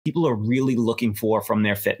people are really looking for from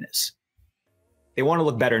their fitness? They want to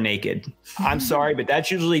look better naked. I'm sorry, but that's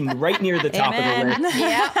usually right near the top of the list.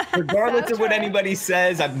 Yeah. Regardless of what anybody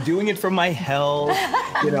says, I'm doing it for my health.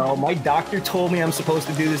 You know, my doctor told me I'm supposed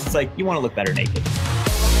to do this. It's like, you want to look better naked.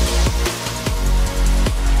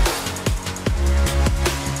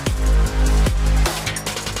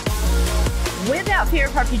 Without Fear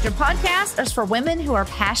of Our Future podcast is for women who are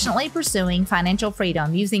passionately pursuing financial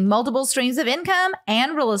freedom using multiple streams of income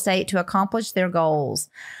and real estate to accomplish their goals.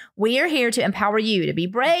 We are here to empower you to be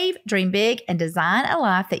brave, dream big, and design a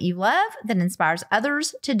life that you love that inspires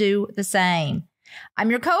others to do the same.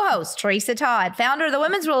 I'm your co-host, Teresa Todd, founder of the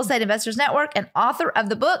Women's Real Estate Investors Network and author of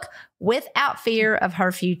the book, Without Fear of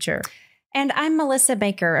Her Future. And I'm Melissa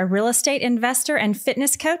Baker, a real estate investor and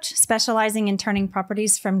fitness coach specializing in turning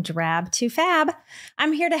properties from drab to fab.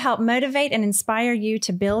 I'm here to help motivate and inspire you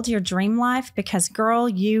to build your dream life because, girl,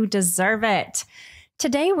 you deserve it.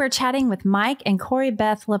 Today, we're chatting with Mike and Corrie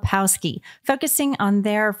Beth Lipowski, focusing on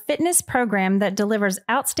their fitness program that delivers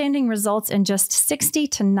outstanding results in just 60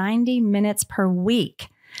 to 90 minutes per week.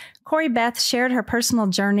 Corrie Beth shared her personal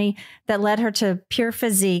journey that led her to Pure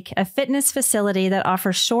Physique, a fitness facility that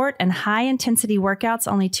offers short and high-intensity workouts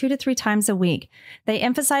only 2 to 3 times a week. They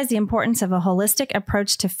emphasize the importance of a holistic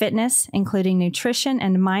approach to fitness, including nutrition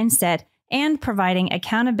and mindset, and providing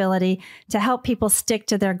accountability to help people stick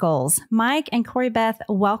to their goals. Mike and Corrie Beth,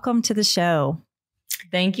 welcome to the show.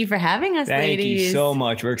 Thank you for having us, ladies. Thank you so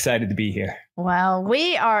much. We're excited to be here. Well,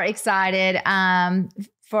 we are excited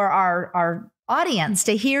for our audience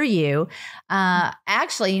to hear you.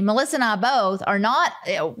 Actually, Melissa and I both are not,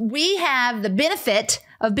 we have the benefit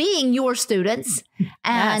of being your students.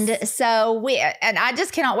 And Yes. so and I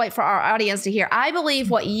just cannot wait for our audience to hear. I believe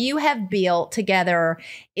what you have built together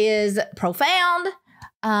is profound,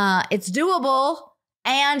 it's doable,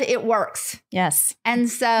 and it works. Yes. And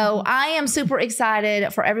so I am super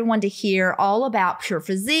excited for everyone to hear all about Pure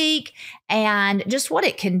Physique and just what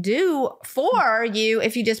it can do for you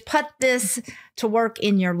if you just put this to work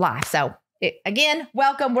in your life. So again,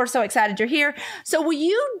 welcome. We're so excited you're here. So will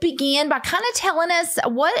you begin by kind of telling us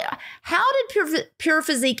how did Pure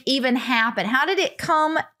Physique even happen? How did it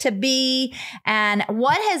come to be? And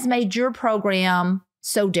what has made your program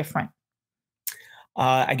so different?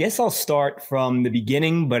 I guess I'll start from the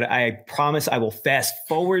beginning, but I promise I will fast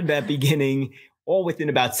forward that beginning all within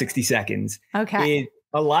about 60 seconds. Okay.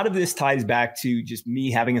 A lot of this ties back to just me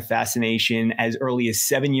having a fascination as early as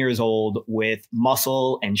 7 years old with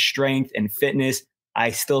muscle and strength and fitness.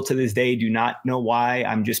 I still to this day do not know why.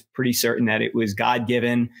 I'm just pretty certain that it was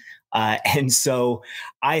God-given. And so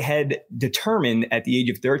I had determined at the age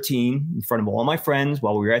of 13, in front of all my friends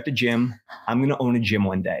while we were at the gym, I'm going to own a gym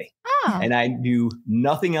one day. Oh. And I knew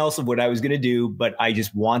nothing else of what I was going to do, but I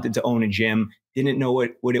just wanted to own a gym. Didn't know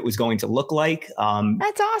what it was going to look like.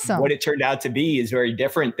 That's awesome. What it turned out to be is very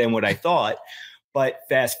different than what I thought. But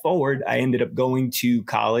fast forward, I ended up going to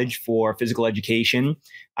college for physical education.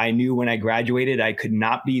 I knew when I graduated, I could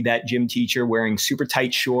not be that gym teacher wearing super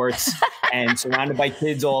tight shorts and surrounded by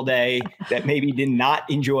kids all day that maybe did not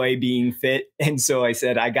enjoy being fit. And so I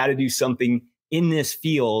said, I got to do something in this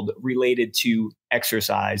field related to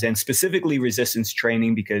exercise and specifically resistance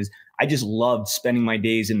training because I just loved spending my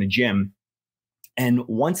days in the gym. And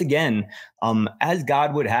once again, as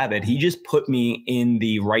God would have it, he just put me in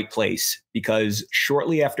the right place because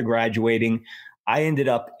shortly after graduating, I ended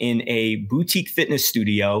up in a boutique fitness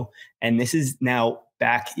studio. And this is now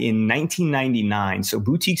back in 1999. So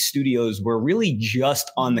boutique studios were really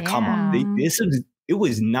just on the come up. It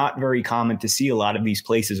was not very common to see a lot of these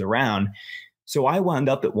places around. So I wound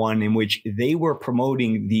up at one in which they were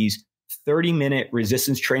promoting these 30-minute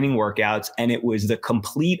resistance training workouts. And it was the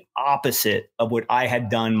complete opposite of what I had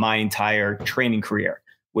done my entire training career,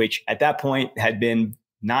 which at that point had been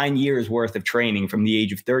 9 years worth of training from the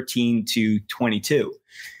age of 13 to 22.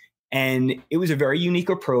 And it was a very unique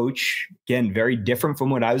approach. Again, very different from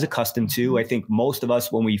what I was accustomed to. I think most of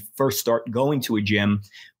us, when we first start going to a gym,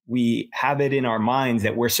 we have it in our minds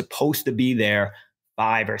that we're supposed to be there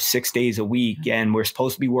 5 or 6 days a week, and we're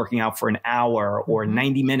supposed to be working out for an hour or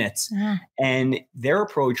 90 minutes. Yeah. And their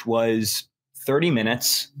approach was 30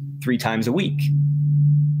 minutes, 3 times a week.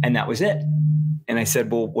 And that was it. And I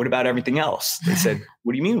said, well, what about everything else? They said,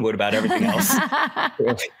 what do you mean, what about everything else?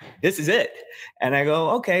 This is it. And I go,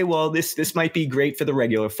 okay, well, this might be great for the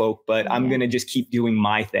regular folk, but I'm going to just keep doing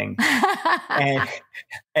my thing.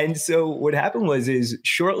 And so what happened is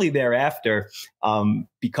shortly thereafter,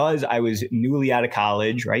 because I was newly out of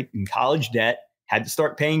college, right, in college debt, had to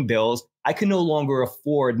start paying bills, I could no longer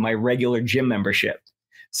afford my regular gym membership.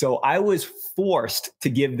 So I was forced to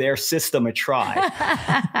give their system a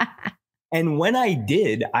try. And when I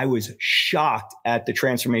did, I was shocked at the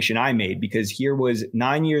transformation I made, because here was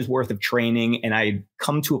 9 years worth of training and I'd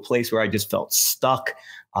come to a place where I just felt stuck,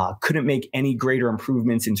 couldn't make any greater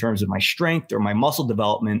improvements in terms of my strength or my muscle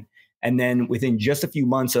development. And then within just a few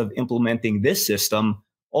months of implementing this system,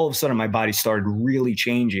 all of a sudden my body started really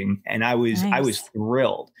changing, and I was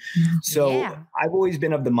thrilled. So I've always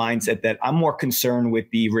been of the mindset that I'm more concerned with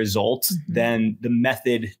the results than the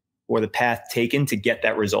method or the path taken to get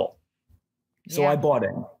that result. So I bought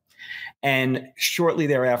in. And shortly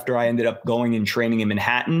thereafter, I ended up going and training in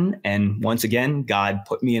Manhattan. And once again, God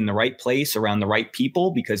put me in the right place around the right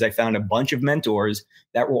people, because I found a bunch of mentors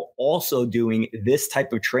that were also doing this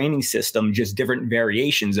type of training system, just different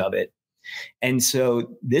variations of it. And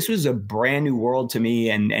so this was a brand new world to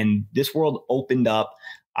me. And this world opened up.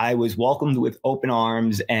 I was welcomed with open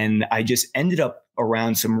arms, and I just ended up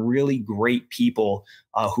around some really great people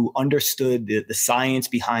who understood the science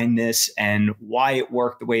behind this and why it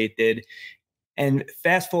worked the way it did. And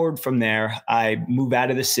fast forward from there, I move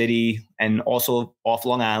out of the city and also off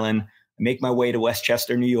Long Island, make my way to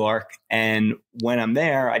Westchester, New York. And when I'm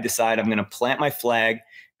there, I decide I'm going to plant my flag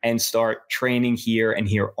and start training here and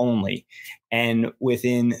here only. And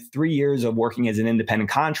within 3 years of working as an independent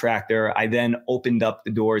contractor, I then opened up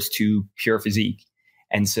the doors to Pure Physique.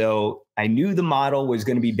 And so I knew the model was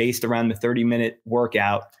going to be based around the 30-minute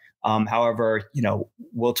workout. However,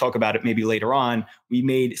 we'll talk about it maybe later on. We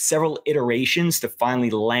made several iterations to finally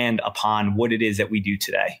land upon what it is that we do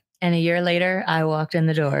today. And a year later, I walked in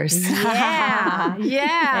the doors.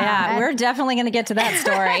 Yeah. We're definitely going to get to that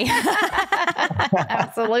story.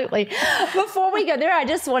 Absolutely. Before we go there, I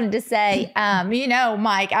just wanted to say,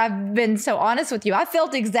 Mike, I've been so honest with you. I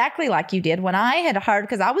felt exactly like you did when I had heard,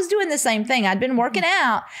 because I was doing the same thing. I'd been working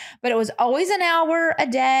out, but it was always an hour a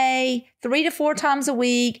day, 3 to 4 times a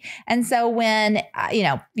week. And so when,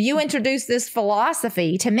 you introduced this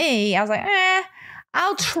philosophy to me, I was like,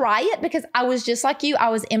 I'll try it, because I was just like you. I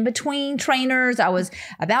was in between trainers. I was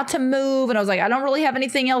about to move and I was like, I don't really have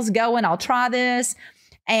anything else going. I'll try this,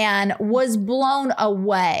 and was blown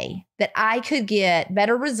away that I could get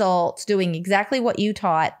better results doing exactly what you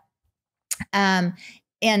taught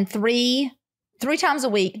in three times a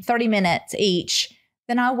week, 30 minutes each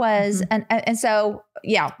than I was. And so,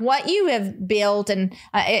 what you have built and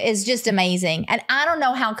is just amazing. And I don't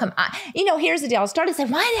know how come here's the deal. I started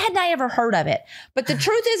saying, why hadn't I ever heard of it? But the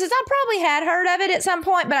truth is I probably had heard of it at some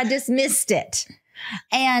point, but I just missed it.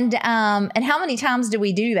 And how many times do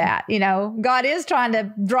we do that? God is trying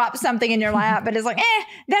to drop something in your lap, but it's like,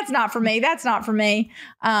 that's not for me. That's not for me.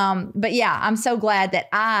 But I'm so glad that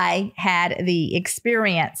I had the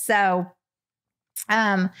experience. So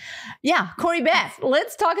Corrie Beth,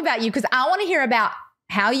 let's talk about you, because I want to hear about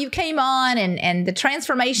how you came on and the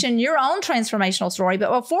transformation, your own transformational story.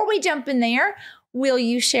 But before we jump in there, will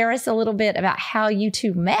you share us a little bit about how you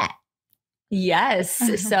two met? Yes.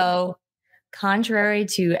 So contrary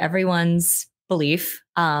to everyone's belief,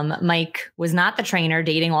 Mike was not the trainer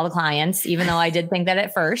dating all the clients, even though I did think that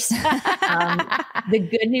at first. The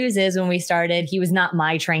good news is when we started, he was not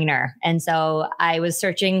my trainer. And so I was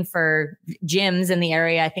searching for gyms in the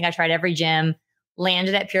area. I think I tried every gym,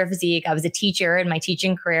 landed at Pure Physique. I was a teacher in my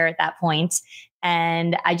teaching career at that point.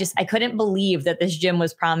 And I couldn't believe that this gym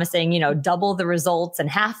was promising, double the results in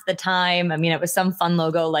half the time. I mean, it was some fun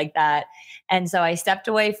logo like that. And so I stepped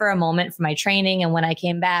away for a moment from my training. And when I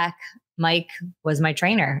came back, Mike was my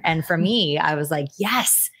trainer. And for me, I was like,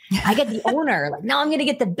 yes, I get the owner. Like, now I'm going to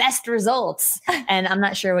get the best results. And I'm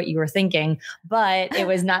not sure what you were thinking, but it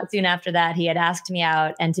was not soon after that he had asked me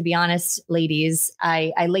out. And to be honest, ladies,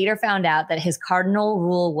 I later found out that his cardinal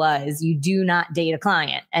rule was you do not date a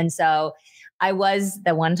client. And so I was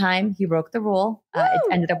the one time he broke the rule. It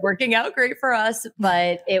ended up working out great for us,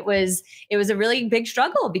 but it was a really big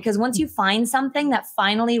struggle, because once you find something that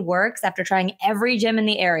finally works after trying every gym in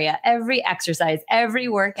the area, every exercise, every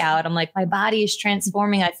workout, I'm like, my body is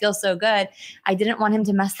transforming. I feel so good. I didn't want him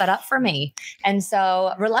to mess that up for me. And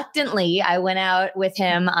so reluctantly, I went out with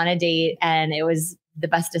him on a date, and it was the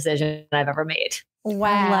best decision I've ever made.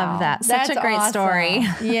 Wow. I love that. Such a great story.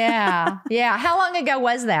 Yeah. Yeah. How long ago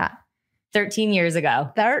was that? 13 years ago.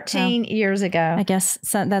 13 years ago. I guess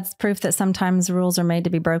that's proof that sometimes rules are made to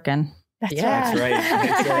be broken. That's That's right.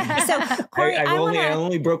 That's right. So, Corrie, I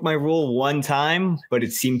only broke my rule one time, but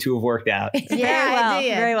it seemed to have worked out. Yeah, it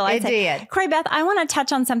did. Very well. It did. Corrie Beth, I want to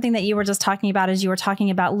touch on something that you were just talking about as you were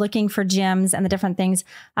talking about looking for gyms and the different things.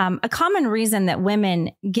 A common reason that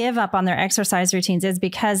women give up on their exercise routines is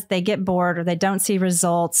because they get bored or they don't see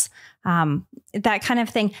results, that kind of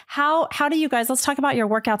thing. How do you guys, let's talk about your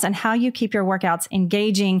workouts and how you keep your workouts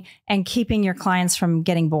engaging and keeping your clients from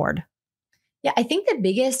getting bored. Yeah, I think the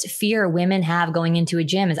biggest fear women have going into a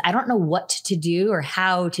gym is I don't know what to do or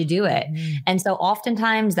how to do it. And so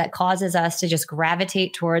oftentimes that causes us to just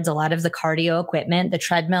gravitate towards a lot of the cardio equipment, the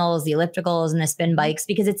treadmills, the ellipticals, and the spin bikes,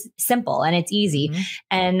 because it's simple and it's easy.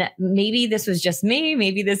 And maybe this was just me,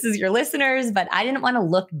 maybe this is your listeners, but I didn't want to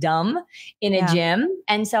look dumb in a gym.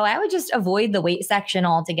 And so I would just avoid the weight section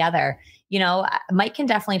altogether. You know, Mike can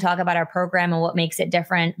definitely talk about our program and what makes it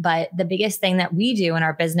different. But the biggest thing that we do in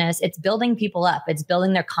our business, it's building people up. It's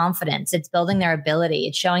building their confidence. It's building their ability.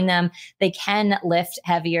 It's showing them they can lift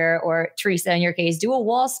heavier, or Teresa, in your case, do a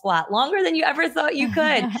wall squat longer than you ever thought you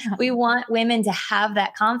could. We want women to have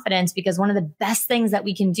that confidence, because one of the best things that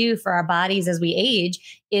we can do for our bodies as we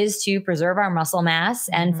age is to preserve our muscle mass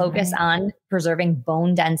and focus on preserving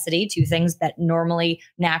bone density, two things that normally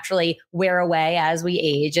naturally wear away as we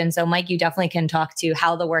age. And so, Mike, you definitely can talk to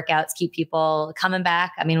how the workouts keep people coming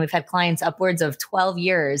back. I mean, we've had clients upwards of 12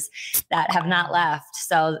 years that have not left.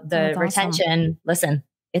 So the retention, listen,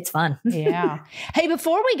 it's fun. Yeah. Hey,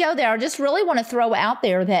 before we go there, I just really want to throw out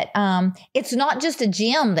there that it's not just a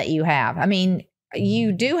gym that you have. I mean,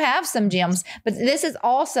 you do have some gyms, but this is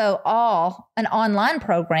also all an online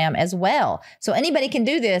program as well. So anybody can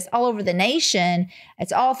do this all over the nation.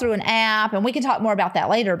 It's all through an app, and we can talk more about that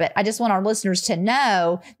later. But I just want our listeners to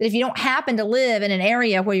know that if you don't happen to live in an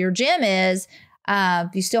area where your gym is,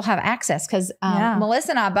 you still have access, because Melissa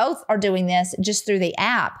and I both are doing this just through the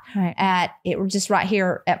app we're just right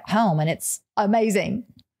here at home, and it's amazing.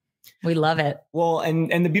 We love it. Well,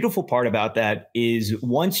 and the beautiful part about that is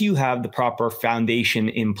once you have the proper foundation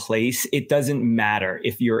in place, it doesn't matter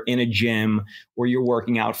if you're in a gym or you're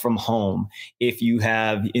working out from home, if you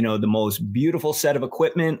have, you know, the most beautiful set of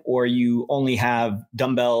equipment or you only have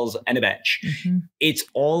dumbbells and a bench. It's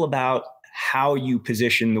all about how you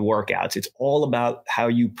position the workouts. It's all about how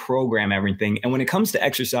you program everything. And when it comes to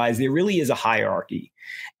exercise, there really is a hierarchy.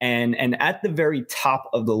 And at the very top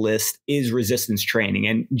of the list is resistance training.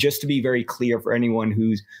 And just to be very clear for anyone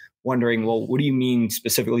who's wondering, well, what do you mean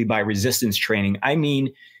specifically by resistance training? I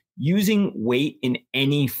mean, using weight in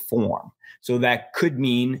any form. So that could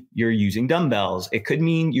mean you're using dumbbells. It could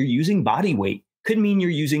mean you're using body weight. Could mean you're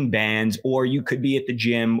using bands, or you could be at the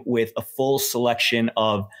gym with a full selection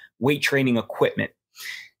of weight training equipment.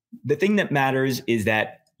 The thing that matters is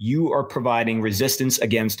that you are providing resistance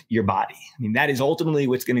against your body. I mean, that is ultimately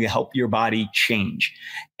what's going to help your body change.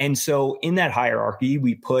 And so in that hierarchy,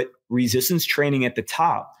 we put resistance training at the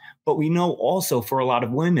top. But we know also for a lot of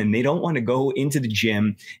women, they don't want to go into the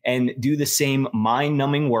gym and do the same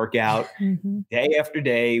mind-numbing workout day after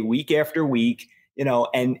day, week after week, you know,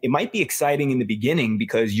 and it might be exciting in the beginning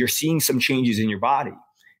because you're seeing some changes in your body.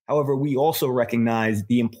 However, we also recognize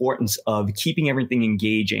the importance of keeping everything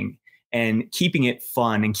engaging and keeping it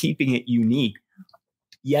fun and keeping it unique,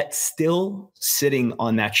 yet still sitting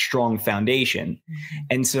on that strong foundation.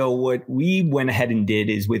 And so what we went ahead and did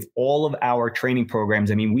is with all of our training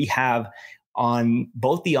programs, I mean, we have on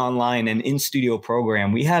both the online and in-studio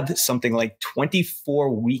program, we have something like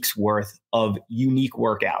 24 weeks worth of unique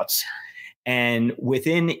workouts. And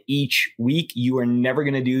within each week, you are never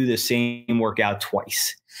going to do the same workout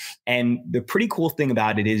twice. And the pretty cool thing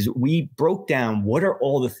about it is we broke down what are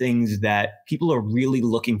all the things that people are really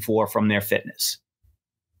looking for from their fitness.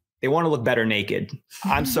 They want to look better naked.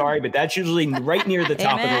 I'm sorry, but that's usually right near the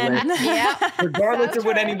top of the list. Yeah. Regardless of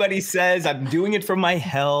what anybody says, I'm doing it for my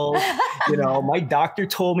health. You know, my doctor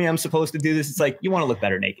told me I'm supposed to do this. It's like, you want to look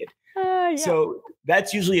better naked. So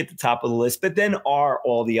that's usually at the top of the list. But then are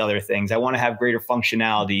all the other things. I want to have greater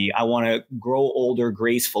functionality. I want to grow older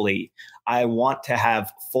gracefully. I want to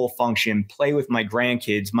have full function, play with my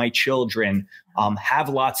grandkids, my children, have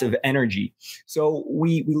lots of energy. So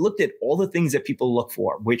we looked at all the things that people look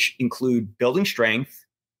for, which include building strength,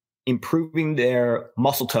 improving their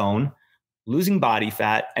muscle tone, losing body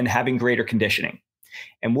fat, and having greater conditioning.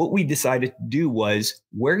 And what we decided to do was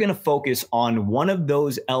we're going to focus on one of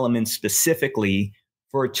those elements specifically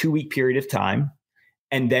for a 2-week period of time.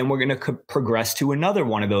 And then we're going to progress to another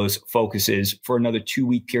one of those focuses for another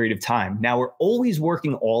 2-week period of time. Now, we're always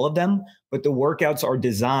working all of them, but the workouts are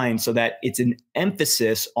designed so that it's an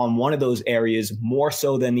emphasis on one of those areas more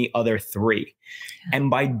so than the other three. And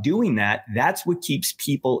by doing that, that's what keeps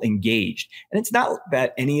people engaged. And it's not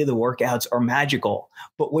that any of the workouts are magical,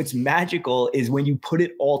 but what's magical is when you put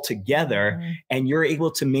it all together and you're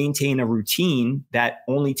able to maintain a routine that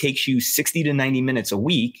only takes you 60 to 90 minutes a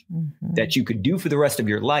week that you could do for the rest of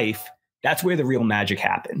your life. That's where the real magic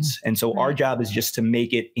happens. And so our job is just to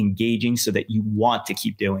make it engaging so that you want to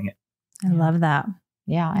keep doing it. I love that.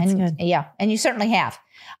 Yeah. That's And good. yeah. And you certainly have.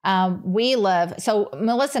 So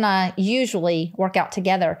Melissa and I usually work out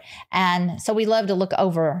together. And so we love to look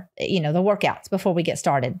over, the workouts before we get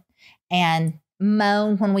started and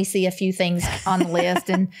moan when we see a few things on the list.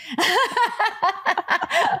 But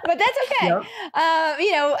that's okay.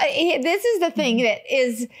 Yep. This is the thing that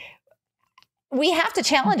is, we have to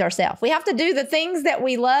challenge ourselves. We have to do the things that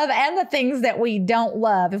we love and the things that we don't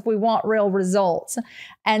love if we want real results.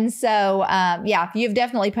 And so, you've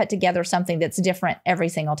definitely put together something that's different every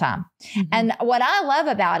single time. And what I love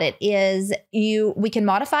about it is we can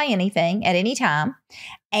modify anything at any time.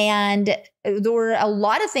 And there were a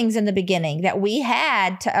lot of things in the beginning that we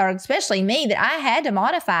had to, or especially me, that I had to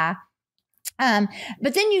modify.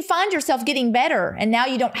 But then you find yourself getting better and now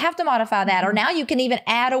you don't have to modify that, or now you can even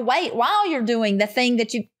add a weight while you're doing the thing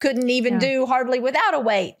that you couldn't even do hardly without a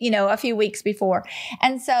weight, a few weeks before.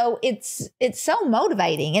 And so it's so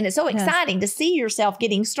motivating and it's so exciting to see yourself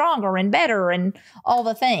getting stronger and better and all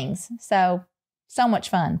the things. So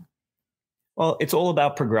much fun. Well, it's all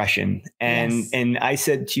about progression. And I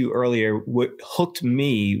said to you earlier, what hooked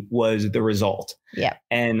me was the result. Yeah.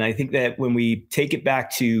 And I think that when we take it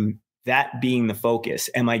back to that being the focus,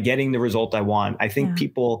 am I getting the result I want? I think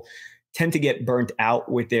people tend to get burnt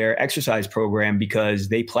out with their exercise program because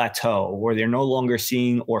they plateau or they're no longer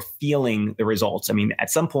seeing or feeling the results. I mean, at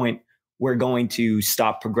some point, we're going to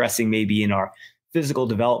stop progressing maybe in our physical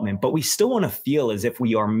development, but we still want to feel as if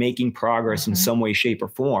we are making progress in some way, shape, or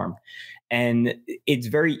form. And it's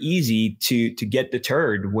very easy to get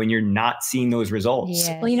deterred when you're not seeing those results.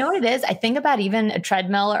 Yes. Well, you know what it is? I think about even a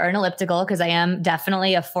treadmill or an elliptical, because I am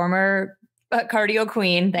definitely a former cardio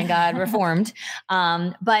queen, thank God, reformed.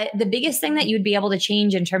 But the biggest thing that you'd be able to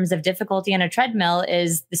change in terms of difficulty on a treadmill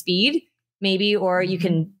is the speed, maybe, or you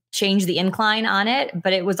can change the incline on it.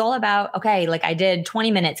 But it was all about, okay, like I did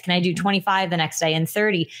 20 minutes. Can I do 25 the next day and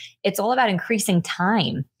 30? It's all about increasing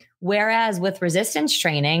time. Whereas with resistance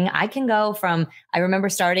training, I can go from, I remember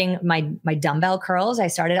starting my dumbbell curls. I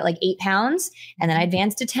started at like 8 pounds and then I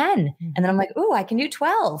advanced to 10. And then I'm like, ooh, I can do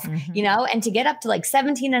 12, and to get up to like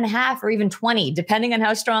 17 and a half or even 20, depending on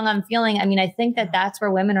how strong I'm feeling. I mean, I think that that's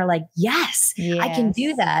where women are like, yes, I can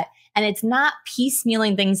do that. And it's not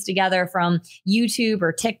piecemealing things together from YouTube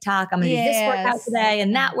or TikTok. I'm going to do this workout today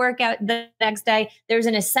and that workout the next day. There's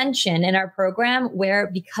an ascension in our program where,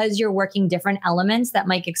 because you're working different elements that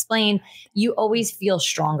Mike explained, you always feel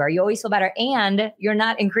stronger. You always feel better, and you're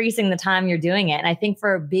not increasing the time you're doing it. And I think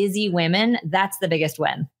for busy women, that's the biggest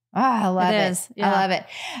win. Oh, I love it. I love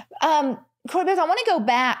it. Corrie-Beth, I want to go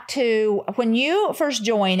back to when you first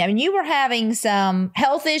joined. I mean, you were having some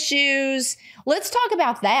health issues. Let's talk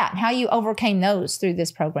about that and how you overcame those through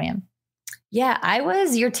this program. Yeah, I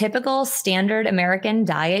was your typical standard American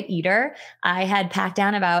diet eater. I had packed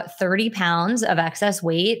down about 30 pounds of excess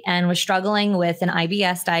weight and was struggling with an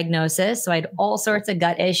IBS diagnosis. So I had all sorts of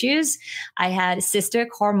gut issues. I had cystic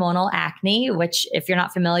hormonal acne, which, if you're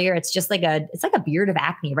not familiar, it's just like it's like a beard of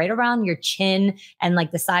acne right around your chin and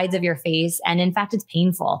like the sides of your face. And in fact, it's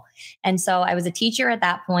painful. And so I was a teacher at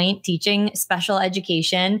that point, teaching special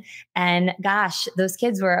education. And gosh, those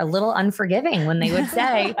kids were a little unforgiving when they would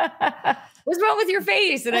say, what's wrong with your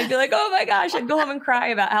face? And I'd be like, oh my gosh, I'd go home and cry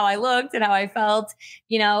about how I looked and how I felt,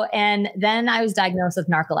 and then I was diagnosed with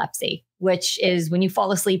narcolepsy, which is when you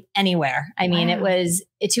fall asleep anywhere. I mean, it was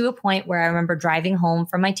to a point where I remember driving home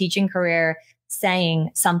from my teaching career saying,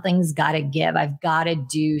 something's got to give. I've got to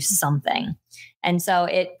do something. And so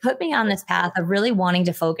it put me on this path of really wanting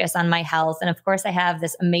to focus on my health. And of course, I have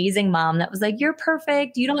this amazing mom that was like, you're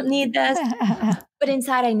perfect. You don't need this. But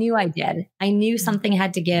inside, I knew I did. I knew something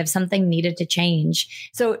had to give, something needed to change.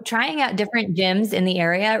 So trying out different gyms in the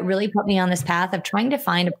area really put me on this path of trying to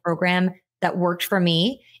find a program that worked for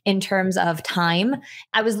me in terms of time.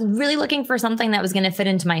 I was really looking for something that was going to fit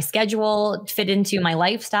into my schedule, fit into my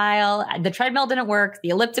lifestyle. The treadmill didn't work. The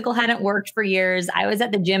elliptical hadn't worked for years. I was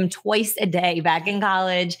at the gym twice a day back in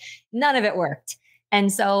college. None of it worked.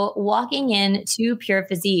 And so walking in to Pure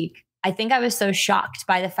Physique I think I was so shocked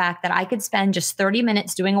by the fact that I could spend just 30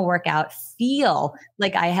 minutes doing a workout, feel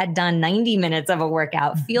like I had done 90 minutes of a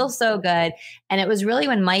workout, feel so good. And it was really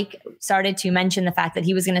when Mike started to mention the fact that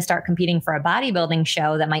he was going to start competing for a bodybuilding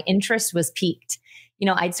show that my interest was piqued.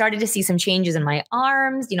 I'd started to see some changes in my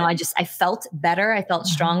arms. I felt better. I felt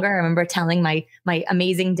stronger. I remember telling my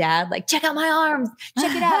amazing dad, like, check out my arms,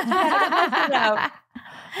 check it out. Check it out.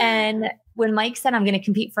 And when Mike said, I'm going to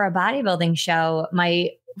compete for a bodybuilding show, my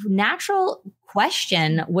natural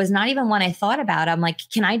question was not even one I thought about. I'm like,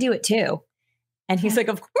 can I do it too? And he's like,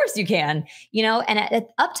 of course you can, and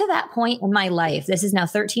up to that point in my life, this is now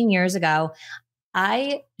 13 years ago,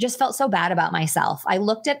 I just felt so bad about myself. I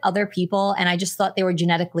looked at other people and I just thought they were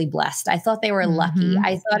genetically blessed. I thought they were lucky.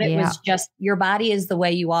 I thought it was just your body is the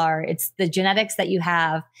way you are. It's the genetics that you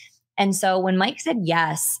have. And so when Mike said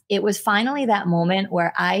yes, it was finally that moment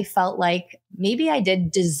where I felt like maybe I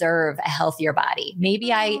did deserve a healthier body.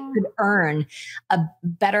 Maybe I could earn a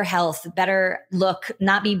better health, better look,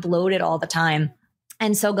 not be bloated all the time.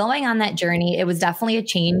 And so going on that journey, it was definitely a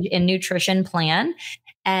change in nutrition plan.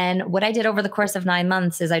 And what I did over the course of 9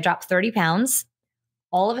 months is I dropped 30 pounds.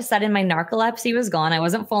 All of a sudden, my narcolepsy was gone. I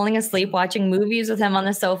wasn't falling asleep watching movies with him on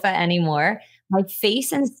the sofa anymore. My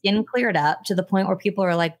face and skin cleared up to the point where people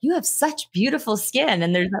are like, you have such beautiful skin.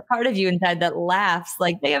 And there's that part of you inside that laughs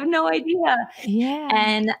like they have no idea. Yeah.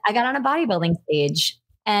 And I got on a bodybuilding stage.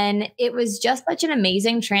 And it was just such an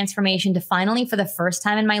amazing transformation to finally, for the first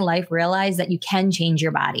time in my life, realize that you can change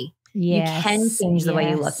your body. Yes. You can change the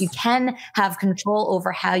way you look. You can have control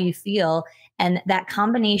over how you feel. And that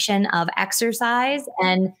combination of exercise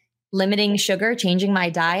and limiting sugar, changing my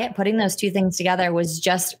diet, putting those two things together was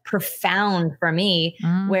just profound for me,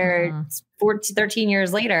 where 13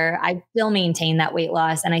 years later, I still maintain that weight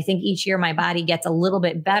loss. And I think each year my body gets a little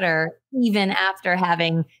bit better, even after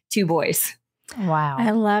having 2 boys. Wow.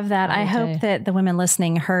 I love that. I hope that the women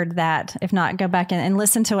listening heard that. If not, go back and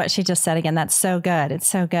listen to what she just said again. That's so good. It's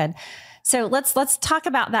so good. So let's talk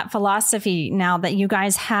about that philosophy now that you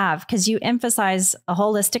guys have, because you emphasize a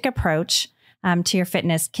holistic approach to your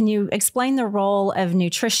fitness. Can you explain the role of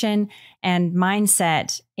nutrition and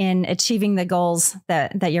mindset in achieving the goals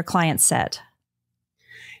that your clients set?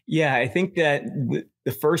 Yeah, I think that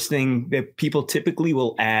the first thing that people typically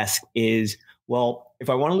will ask is, well, if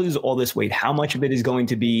I want to lose all this weight, how much of it is going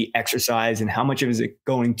to be exercise and how much of it is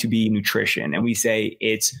going to be nutrition? And we say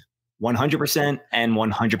it's 100% and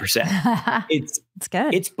 100%. It's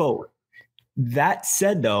good. It's both. That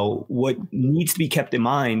said, though, what needs to be kept in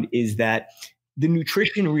mind is that the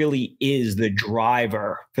nutrition really is the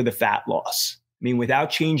driver for the fat loss. I mean, without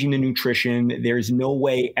changing the nutrition, there's no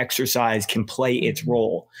way exercise can play its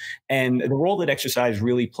role. And the role that exercise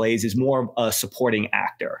really plays is more of a supporting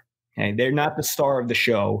actor. Okay? They're not the star of the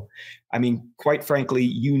show. I mean, quite frankly,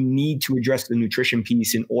 you need to address the nutrition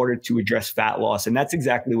piece in order to address fat loss. And that's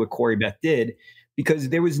exactly what Corrie Beth did, because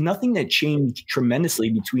there was nothing that changed tremendously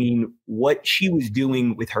between what she was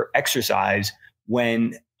doing with her exercise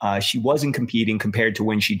when she wasn't competing compared to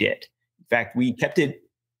when she did. In fact, we kept it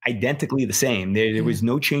identically the same. There was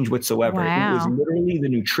no change whatsoever. Wow. It was literally the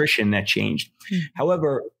nutrition that changed.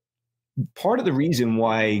 However, part of the reason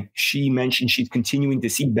why she mentioned she's continuing to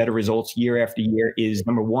see better results year after year is,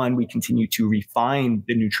 number one, we continue to refine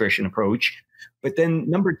the nutrition approach. But then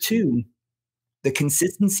number two, the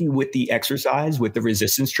consistency with the exercise, with the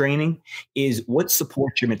resistance training, is what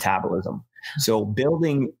supports your metabolism. So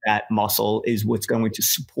building that muscle is what's going to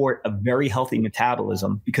support a very healthy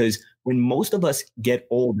metabolism, because when most of us get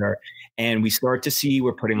older and we start to see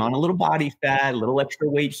we're putting on a little body fat, a little extra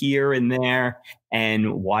weight here and there,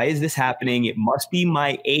 and why is this happening? It must be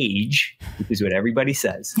my age, which is what everybody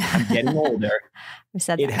says. I'm getting older.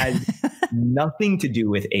 It has nothing to do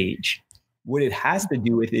with age. What it has to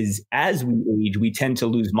do with is, as we age, we tend to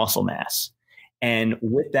lose muscle mass. And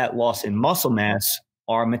with that loss in muscle mass,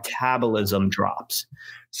 our metabolism drops.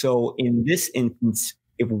 So in this instance,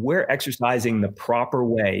 if we're exercising the proper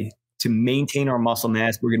way to maintain our muscle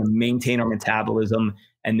mass, we're going to maintain our metabolism,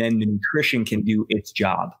 and then the nutrition can do its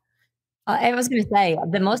job. I was going to say,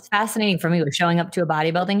 the most fascinating for me was showing up to a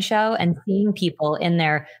bodybuilding show and seeing people in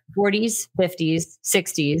their 40s, 50s,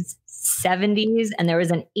 60s, 70s, and there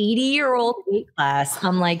was an 80-year-old weight class.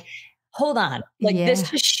 I'm like, hold on. This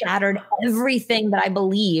just shattered everything that I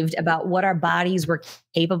believed about what our bodies were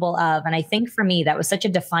capable of. And I think for me, that was such a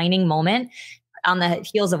defining moment on the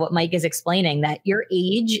heels of what Mike is explaining, that your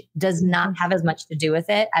age does not have as much to do with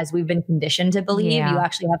it as we've been conditioned to believe. You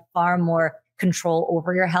actually have far more control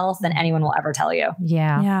over your health than anyone will ever tell you.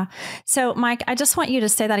 Yeah. So Mike, I just want you to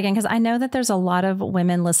say that again, because I know that there's a lot of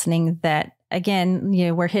women listening that again,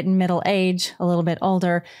 we're hitting middle age, a little bit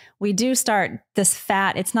older. We do start this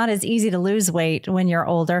fat. It's not as easy to lose weight when you're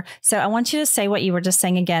older. So I want you to say what you were just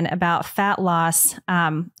saying again about fat loss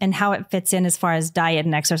and how it fits in as far as diet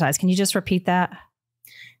and exercise. Can you just repeat that?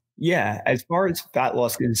 Yeah, as far as fat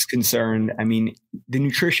loss is concerned, I mean, the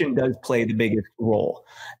nutrition does play the biggest role.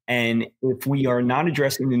 And if we are not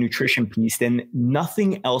addressing the nutrition piece, then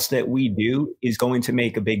nothing else that we do is going to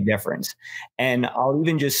make a big difference. And I'll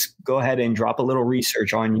even just go ahead and drop a little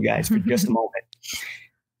research on you guys for just a moment.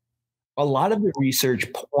 A lot of the research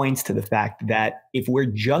points to the fact that if we're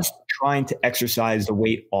just trying to exercise the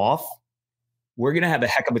weight off, we're going to have a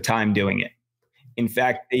heck of a time doing it. In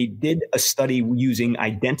fact, they did a study using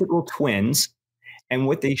identical twins, and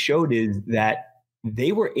what they showed is that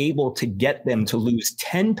they were able to get them to lose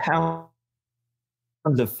 10 pounds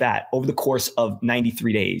of fat over the course of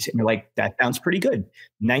 93 days. And you're like, that sounds pretty good.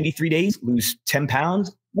 93 days, lose 10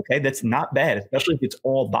 pounds? Okay, that's not bad, especially if it's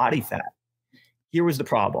all body fat. Here was the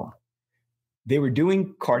problem. They were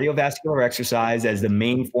doing cardiovascular exercise as the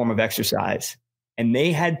main form of exercise, and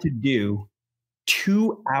they had to do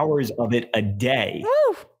 2 hours of it a day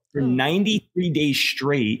for 93 days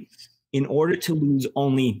straight in order to lose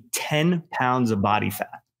only 10 pounds of body fat.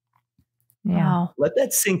 Yeah. Let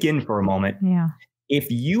that sink in for a moment. Yeah. If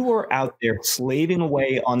you are out there slaving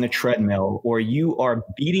away on the treadmill, or you are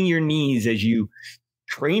beating your knees as you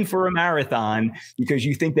train for a marathon because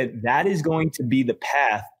you think that that is going to be the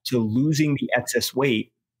path to losing the excess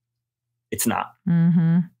weight, it's not.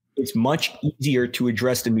 Mm-hmm. It's much easier to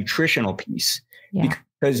address the nutritional piece. Yeah.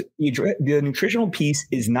 Because the nutritional piece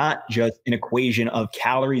is not just an equation of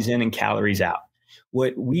calories in and calories out.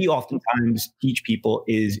 What we oftentimes teach people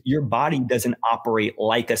is your body doesn't operate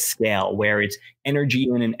like a scale where it's energy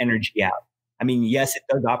in and energy out. I mean, yes, it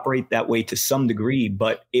does operate that way to some degree,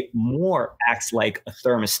 but it more acts like a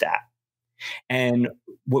thermostat. And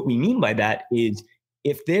what we mean by that is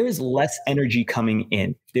if there's less energy coming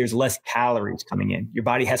in, if there's less calories coming in, your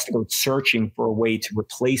body has to go searching for a way to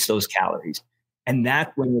replace those calories. And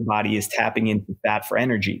that's when your body is tapping into fat for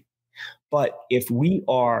energy. But if we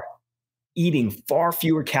are eating far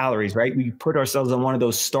fewer calories, right? We put ourselves on one of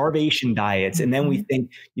those starvation diets. And then we think,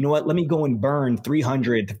 you know what, let me go and burn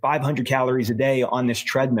 300 to 500 calories a day on this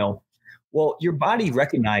treadmill. Well, your body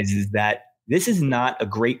recognizes that this is not a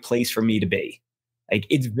great place for me to be. Like,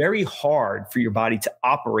 it's very hard for your body to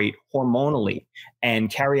operate hormonally and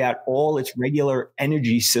carry out all its regular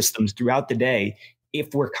energy systems throughout the day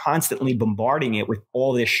if we're constantly bombarding it with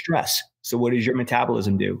all this stress. So what does your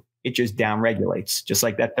metabolism do? It just downregulates, just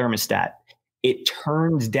like that thermostat. It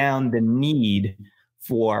turns down the need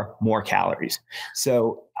for more calories.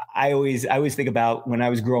 So I always think about when I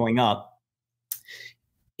was growing up,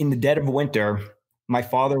 in the dead of winter, my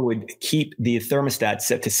father would keep the thermostat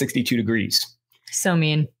set to 62 degrees. So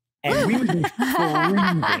mean. And we would be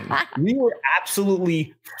freezing. We were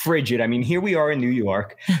absolutely frigid. I mean, here we are in New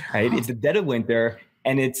York, right? It's the dead of winter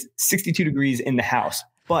and it's 62 degrees in the house.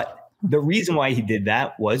 But the reason why he did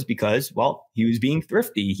that was because, well, he was being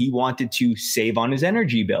thrifty. He wanted to save on his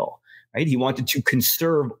energy bill, right? He wanted to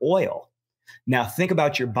conserve oil. Now, think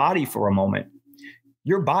about your body for a moment.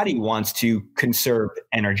 Your body wants to conserve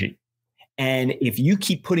energy. And if you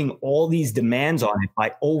keep putting all these demands on it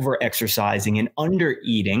by over-exercising and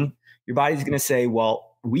under-eating, your body's going to say,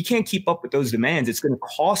 well, we can't keep up with those demands. It's going to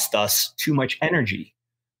cost us too much energy.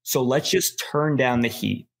 So let's just turn down the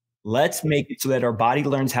heat. Let's make it so that our body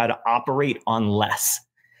learns how to operate on less.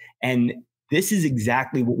 And this is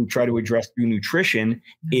exactly what we try to address through nutrition,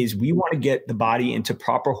 is we want to get the body into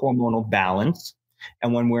proper hormonal balance.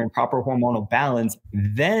 And when we're in proper hormonal balance,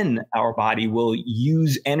 then our body will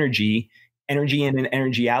use energy in and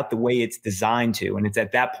energy out the way it's designed to. And it's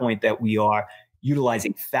at that point that we are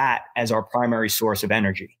utilizing fat as our primary source of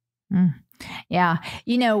energy. Yeah.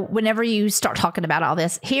 You know, whenever you start talking about all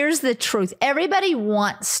this, here's the truth. Everybody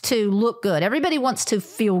wants to look good. Everybody wants to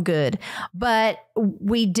feel good, but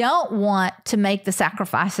we don't want to make the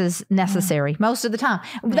sacrifices necessary most of the time.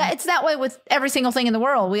 It's that way with every single thing in the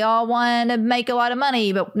world. We all want to make a lot of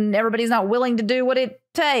money, but everybody's not willing to do what it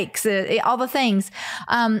takes, all the things.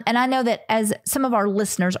 And I know that as some of our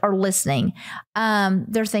listeners are listening,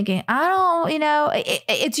 they're thinking,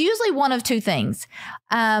 it's usually one of two things.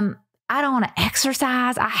 I don't want to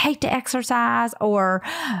exercise. I hate to exercise, or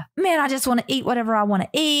man, I just want to eat whatever I want to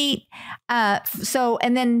eat.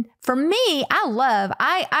 And then for me,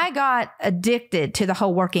 I got addicted to the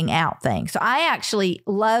whole working out thing. So I actually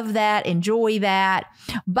love that, enjoy that,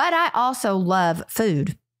 but I also love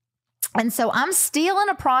food. And so I'm still in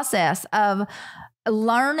a process of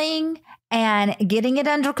learning and getting it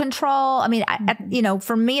under control. I mean,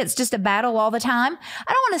 for me, it's just a battle all the time.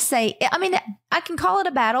 I don't want to say, I can call it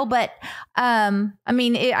a battle, but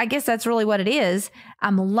I guess that's really what it is.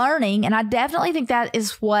 I'm learning. And I definitely think that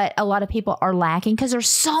is what a lot of people are lacking, because there's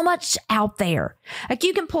so much out there. Like,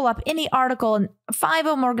 you can pull up any article and 5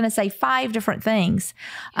 of them are going to say 5 different things.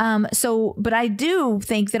 But I do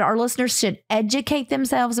think that our listeners should educate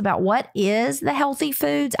themselves about what is the healthy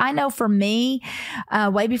foods. I know for me,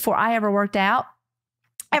 way before I ever worked out,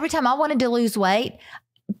 every time I wanted to lose weight,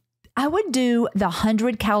 I would do the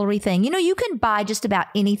 100-calorie thing. You can buy just about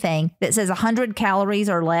anything that says 100 calories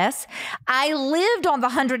or less. I lived on the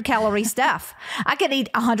 100-calorie stuff. I could eat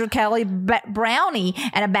a 100-calorie brownie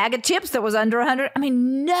and a bag of chips that was under 100. I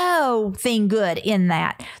mean, nothing good in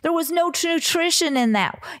that. There was no nutrition in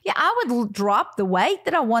that. Yeah, I would drop the weight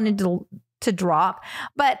that I wanted to drop,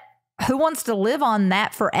 but who wants to live on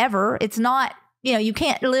that forever? It's not, you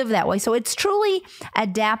can't live that way. So it's truly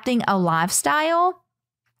adapting a lifestyle.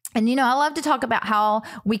 And, I love to talk about how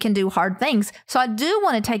we can do hard things. So I do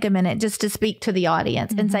want to take a minute just to speak to the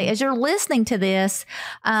audience and say, as you're listening to this,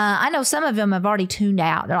 I know some of them have already tuned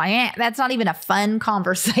out. They're like, that's not even a fun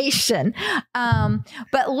conversation.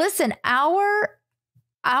 But listen, our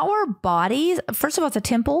bodies, first of all, it's a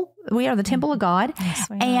temple. We are the temple of God. Yes,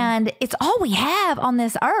 and it's all we have on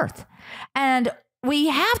this earth. And we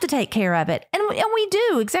have to take care of it. And we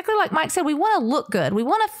do, exactly like Mike said, we want to look good. We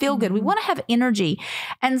want to feel good. We want to have energy.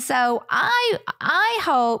 And so I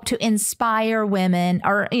hope to inspire women,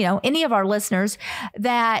 or, any of our listeners,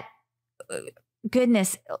 that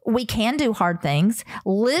goodness, we can do hard things.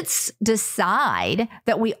 Let's decide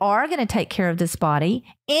that we are going to take care of this body.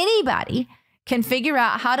 Anybody can figure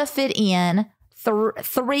out how to fit in 3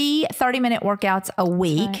 30-minute workouts a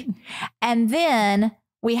week. Right. And then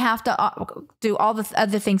we have to do all the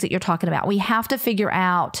other things that you're talking about. We have to figure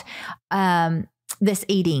out this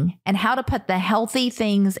eating and how to put the healthy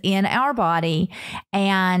things in our body.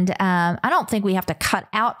 And I don't think we have to cut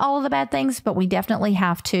out all of the bad things, but we definitely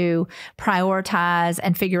have to prioritize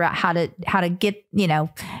and figure out how to get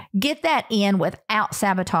that in without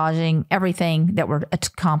sabotaging everything that we're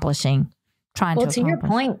accomplishing. To your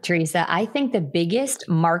point, Teresa, I think the biggest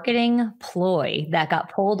marketing ploy that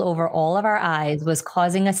got pulled over all of our eyes was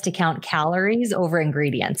causing us to count calories over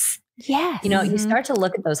ingredients. Yes. You start to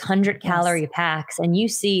look at those 100-calorie packs and you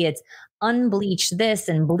see it's unbleached this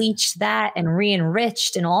and bleached that and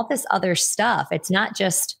re-enriched and all this other stuff. It's not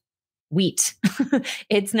just wheat.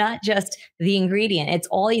 It's not just the ingredient. It's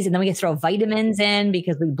all these. And then we can throw vitamins in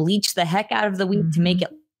because we bleach the heck out of the wheat to make it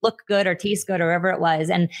look good or taste good or whatever it was.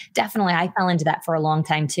 And definitely I fell into that for a long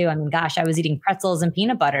time too. I mean, gosh, I was eating pretzels and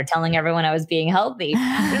peanut butter, telling everyone I was being healthy.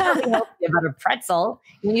 There's nothing healthy about a pretzel.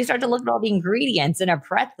 When you start to look at all the ingredients in a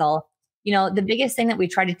pretzel, the biggest thing that we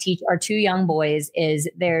try to teach our 2 young boys is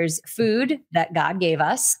there's food that God gave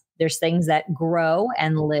us. There's things that grow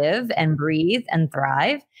and live and breathe and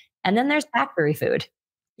thrive. And then there's factory food.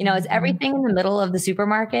 It's everything in the middle of the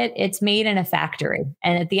supermarket. It's made in a factory.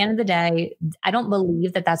 And at the end of the day, I don't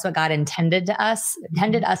believe that that's what God intended us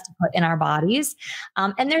to put in our bodies.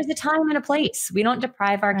 And there's a time and a place. We don't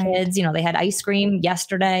deprive our kids. They had ice cream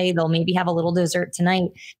yesterday. They'll maybe have a little dessert tonight.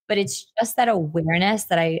 But it's just that awareness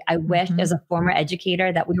that I wish as a former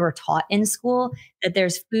educator that we were taught in school, that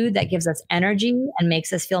there's food that gives us energy and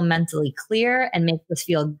makes us feel mentally clear and makes us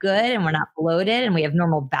feel good and we're not bloated and we have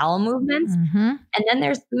normal bowel movements. And then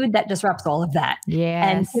there's food that disrupts all of that. Yes.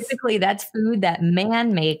 And typically that's food that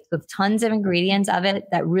man makes with tons of ingredients of it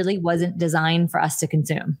that really wasn't designed for us to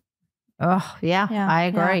consume. Oh, yeah. I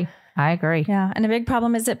agree. Yeah. I agree. Yeah. And a big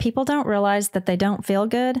problem is that people don't realize that they don't feel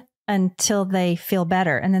good until they feel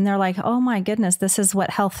better. And then they're like, oh my goodness, this is what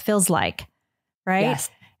health feels like. Right. Yes.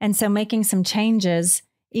 And so making some changes,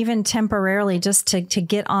 even temporarily, just to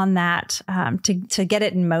get on that, to get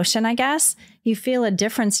it in motion, I guess, you feel a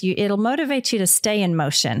difference. It'll motivate you to stay in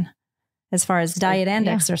motion as far as diet and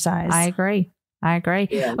exercise. I agree.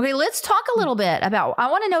 Yeah. Okay, let's talk a little bit about, I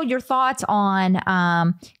want to know your thoughts on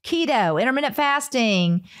keto, intermittent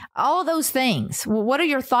fasting, all of those things. What are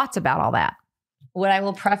your thoughts about all that? What I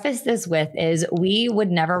will preface this with is we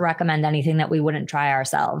would never recommend anything that we wouldn't try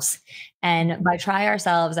ourselves. And by try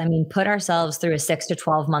ourselves, I mean, put ourselves through a 6 to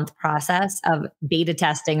 12 month process of beta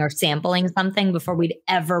testing or sampling something before we'd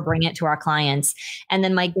ever bring it to our clients. And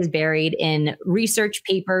then Mike is buried in research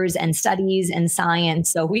papers and studies and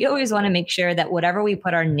science. So we always want to make sure that whatever we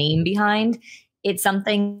put our name behind, it's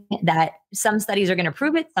something that some studies are going to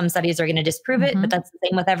prove it. Some studies are going to disprove it, but that's the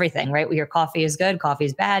same with everything, right? We hear coffee is good, coffee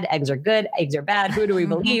is bad, eggs are good, eggs are bad. Who do we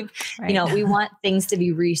believe? Right. We want things to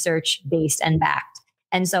be research based and backed.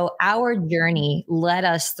 And so our journey led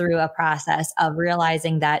us through a process of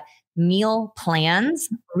realizing that meal plans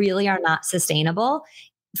really are not sustainable.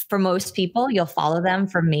 For most people, you'll follow them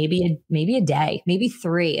for maybe a day, maybe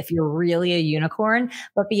 3 if you're really a unicorn.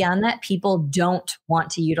 But beyond that, people don't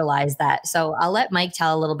want to utilize that. So I'll let Mike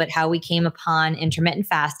tell a little bit how we came upon intermittent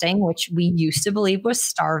fasting, which we used to believe was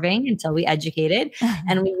starving until we educated.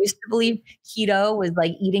 And we used to believe keto was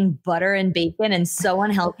like eating butter and bacon and so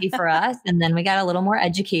unhealthy for us. And then we got a little more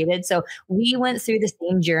educated. So we went through the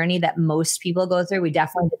same journey that most people go through. We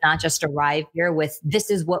definitely did not just arrive here with, this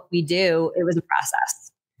is what we do. It was a process.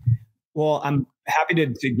 Well, I'm happy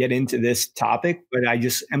to get into this topic, but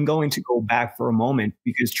I'm going to go back for a moment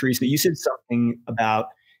because Teresa, you said something about,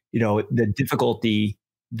 the difficulty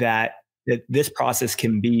that this process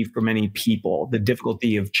can be for many people, the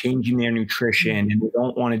difficulty of changing their nutrition, and they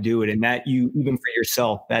don't want to do it. And that even for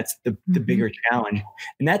yourself, that's the bigger challenge.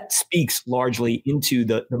 And that speaks largely into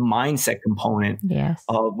the mindset component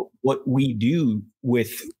of what we do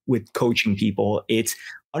with coaching people. It's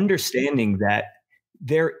understanding that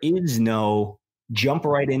there is no jump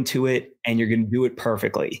right into it and you're going to do it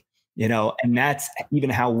perfectly, and that's even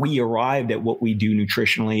how we arrived at what we do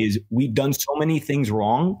nutritionally. Is we've done so many things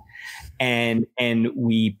wrong and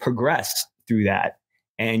we progressed through that,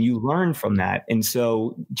 and you learn from that. And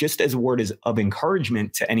so just as a word of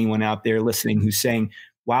encouragement to anyone out there listening who's saying,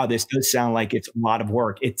 wow, this does sound like it's a lot of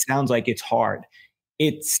work. It sounds like it's hard.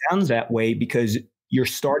 It sounds that way because you're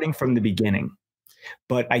starting from the beginning.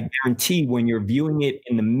 But I guarantee when you're viewing it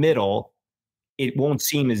in the middle, it won't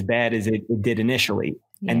seem as bad as it did initially.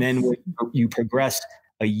 Yes. And then when you progress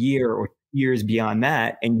a year or years beyond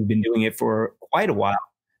that, and you've been doing it for quite a while,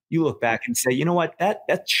 you look back and say, you know what, that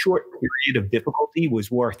short period of difficulty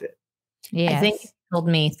was worth it. Yes. I think you told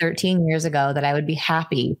me 13 years ago that I would be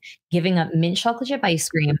happy giving up mint chocolate chip ice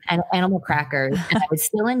cream and animal crackers, and I would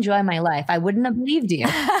still enjoy my life. I wouldn't have believed you.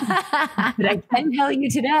 But I can tell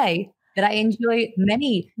you today that I enjoy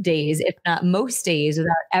many days, if not most days,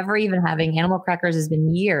 without ever even having animal crackers. Has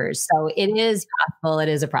been years. So it is possible. It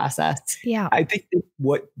is a process. Yeah. I think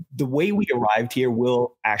that the way we arrived here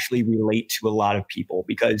will actually relate to a lot of people,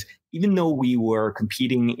 because even though we were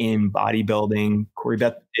competing in bodybuilding, Corrie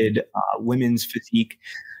Beth did women's physique,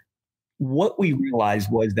 what we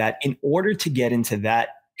realized was that in order to get into that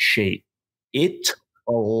shape, it took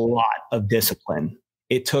a lot of discipline.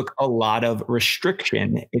 It took a lot of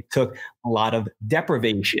restriction. It took a lot of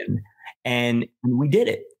deprivation. And we did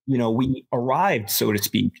it. We arrived, so to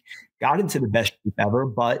speak, got into the best shape ever.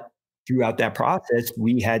 But throughout that process,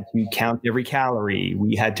 we had to count every calorie.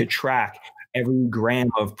 We had to track every gram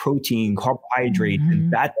of protein, carbohydrates,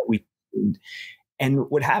 and fat that we consumed. And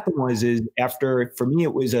what happened is after, for me,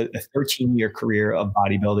 it was a 13-year career of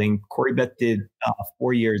bodybuilding. Corrie Beth did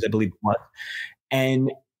 4 years, I believe it was.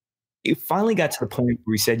 And it finally got to the point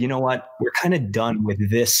where we said, you know what, we're kind of done with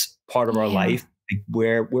this part of our life,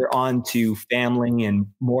 where we're on to family and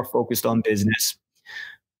more focused on business.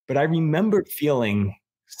 But I remembered feeling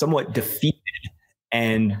somewhat defeated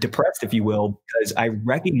and depressed, if you will, because I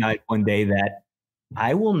recognized one day that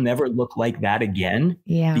I will never look like that again,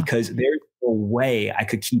 because there's no way I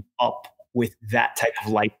could keep up with that type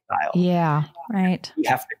of lifestyle. Yeah, right. You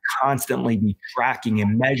have to constantly be tracking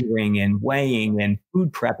and measuring and weighing and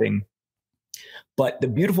food prepping. But the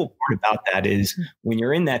beautiful part about that is when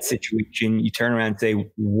you're in that situation, you turn around and say,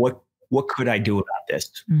 what could I do about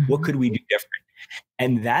this? What could we do different?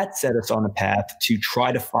 And that set us on a path to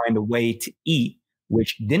try to find a way to eat,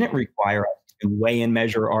 which didn't require us to weigh and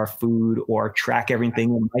measure our food or track everything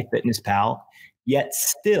in MyFitnessPal, yet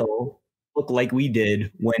still look like we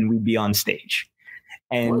did when we'd be on stage.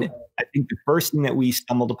 And I think the first thing that we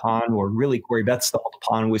stumbled upon, or really Corrie Beth stumbled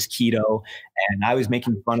upon, was keto. And I was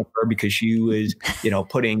making fun of her because she was,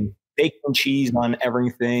 putting bacon cheese on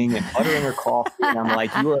everything and butter in her coffee. And I'm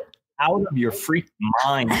like, you are out of your freaking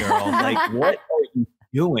mind, girl. Like, what are you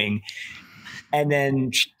doing? And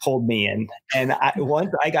then she pulled me in. And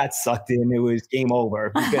once I got sucked in, it was game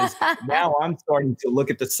over, because now I'm starting to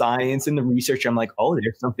look at the science and the research. I'm like, oh,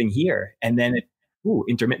 there's something here. And then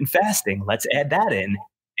intermittent fasting. Let's add that in.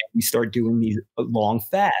 And we start doing these long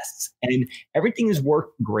fasts, and everything has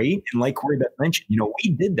worked great. And like Corrie Beth mentioned,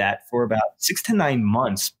 we did that for about 6 to 9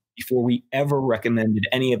 months before we ever recommended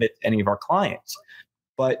any of it to any of our clients.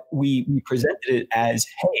 But we presented it as,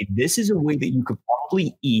 hey, this is a way that you could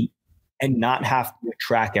probably eat and not have to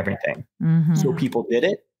track everything. So people did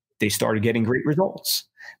it. They started getting great results.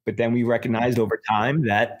 But then we recognized over time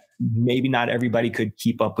that maybe not everybody could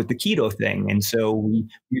keep up with the keto thing. And so we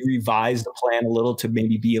revised the plan a little to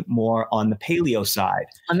maybe be more on the paleo side.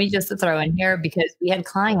 Let me just throw in here, because we had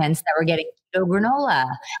clients that were getting keto granola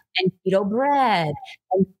and keto bread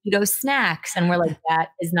and keto snacks. And we're like, that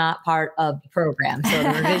is not part of the program. So the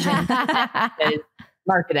revision is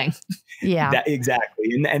marketing. Yeah.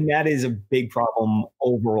 Exactly. And that is a big problem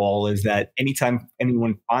overall, is that anytime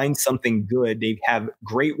anyone finds something good, they have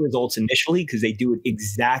great results initially because they do it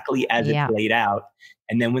exactly as it's laid out.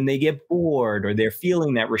 And then when they get bored or they're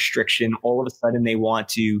feeling that restriction, all of a sudden they want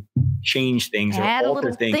to change things or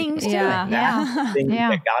alter things. Things that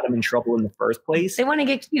got them in trouble in the first place. They want to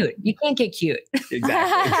get cute. You can't get cute.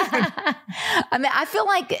 Exactly. I mean, I feel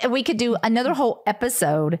like we could do another whole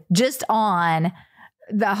episode just on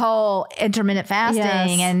the whole intermittent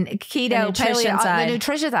fasting and keto, paleo, the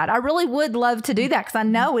nutrition side. I really would love to do that because I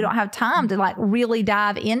know we don't have time to like really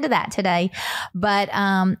dive into that today. But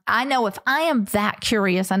I know if I am that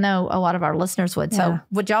curious, I know a lot of our listeners would. So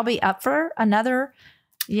would y'all be up for another?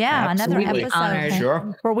 Yeah, absolutely. Another episode Honored.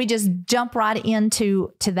 Sure. where we just jump right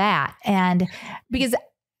into that. And because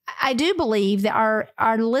I do believe that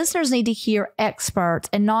our listeners need to hear experts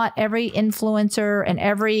and not every influencer and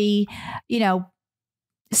every,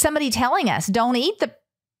 somebody telling us don't eat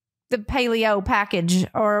the paleo package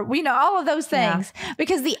or, all of those things,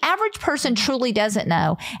 because the average person truly doesn't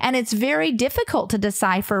know. And it's very difficult to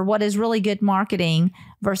decipher what is really good marketing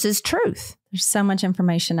versus truth. There's so much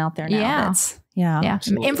information out there now. Yeah.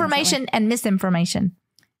 Information and misinformation.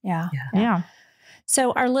 Yeah.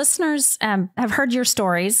 So our listeners have heard your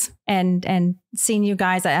stories and seen you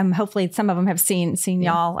guys. Hopefully some of them have seen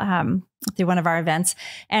y'all through one of our events.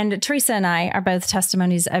 And Teresa and I are both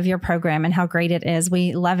testimonies of your program and how great it is.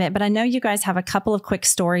 We love it. But I know you guys have a couple of quick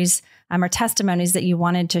stories or testimonies that you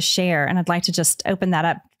wanted to share. And I'd like to just open that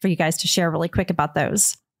up for you guys to share really quick about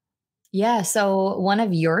those. Yeah. So one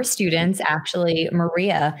of your students, actually,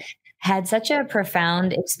 Maria, had such a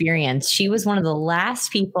profound experience. She was one of the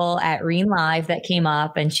last people at Reen Live that came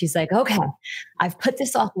up, and she's like, okay, I've put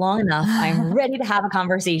this off long enough. I'm ready to have a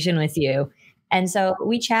conversation with you. And so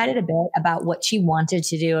we chatted a bit about what she wanted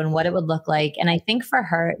to do and what it would look like. And I think for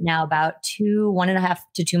her now, about 1.5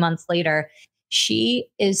 to 2 months later, she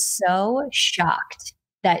is so shocked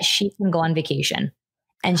that she can go on vacation.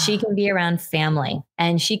 And she can be around family,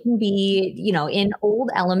 and she can be, in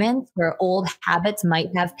old elements where old habits might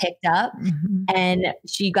have picked up. Mm-hmm. And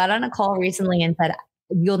she got on a call recently and said,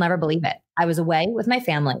 you'll never believe it. I was away with my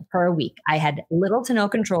family for a week. I had little to no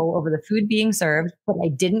control over the food being served, but I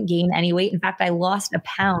didn't gain any weight. In fact, I lost a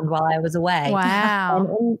pound while I was away. Wow.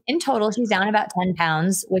 And in total, she's down about 10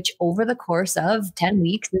 pounds, which over the course of 10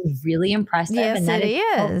 weeks is really impressive. Yes, and that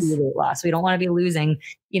is. Weight loss. We don't want to be losing,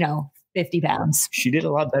 50 pounds. She did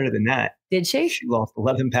a lot better than that. Did she? She lost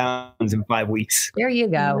 11 pounds in 5 weeks. There you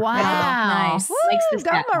go. Wow. Nice. Woo,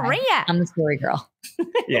 go Maria. I'm the story girl.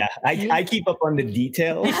 Yeah. I keep up on the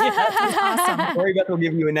details. Awesome. Corrie Beth will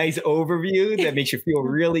give you a nice overview that makes you feel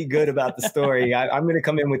really good about the story. I'm going to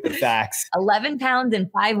come in with the facts. 11 pounds in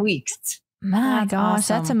 5 weeks. My gosh,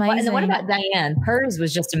 awesome. that's amazing. And what about Diane? Hers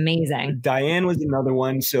was just amazing. Diane was another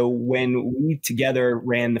one. So when we together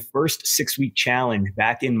ran the first 6-week challenge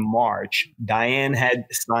back in March, Diane had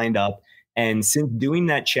signed up. And since doing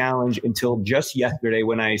that challenge until just yesterday,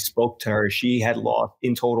 when I spoke to her, she had lost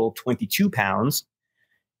in total 22 pounds.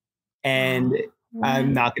 And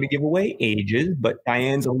I'm not going to give away ages, but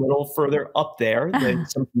Diane's a little further up there than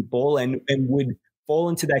some people and would fall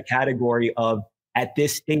into that category of, at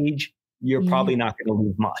this stage, you're probably not going to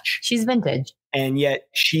lose much. She's vintage. And yet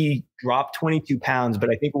she dropped 22 pounds.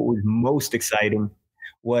 But I think what was most exciting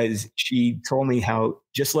was she told me how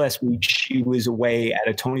just last week she was away at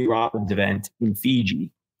a Tony Robbins event in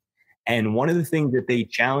Fiji. And one of the things that they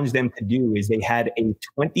challenged them to do is they had a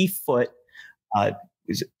 20-foot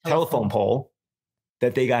telephone pole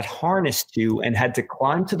that they got harnessed to and had to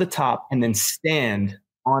climb to the top and then stand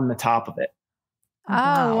on the top of it.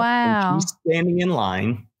 Oh, wow. And she's standing in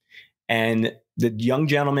line. And the young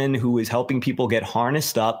gentleman who is helping people get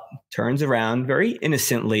harnessed up turns around very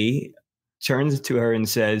innocently, turns to her and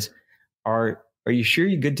says, Are you sure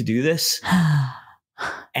you're good to do this?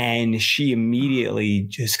 And she immediately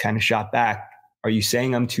just kind of shot back. Are you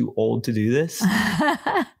saying I'm too old to do this?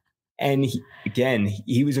 And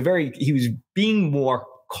he was being more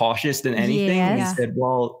cautious than anything. Yes. He said,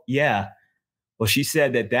 well, yeah. Well, she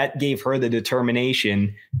said that gave her the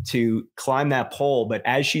determination to climb that pole. But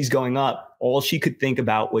as she's going up, all she could think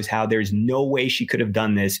about was how there's no way she could have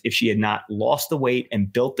done this if she had not lost the weight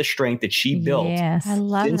and built the strength that she built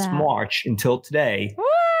since March until today. Woo!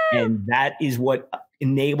 And that is what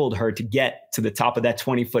enabled her to get to the top of that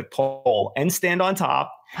 20-foot pole and stand on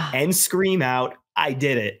top and scream out, I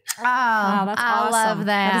did it. Oh, that's awesome. I love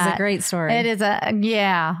that. That is a great story. It is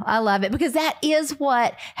I love it because that is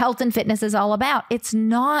what health and fitness is all about. It's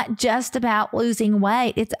not just about losing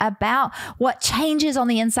weight. It's about what changes on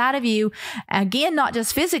the inside of you. Again, not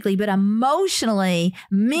just physically, but emotionally,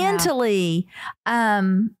 mentally.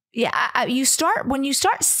 When you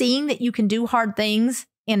start seeing that you can do hard things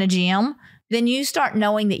in a gym, then you start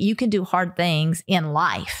knowing that you can do hard things in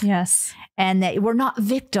life. Yes. And that we're not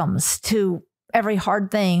victims to every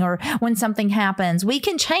hard thing or when something happens. We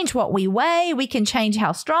can change what we weigh. We can change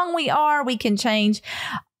how strong we are. We can change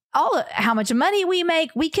how much money we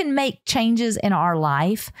make. We can make changes in our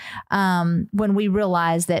life when we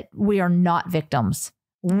realize that we are not victims.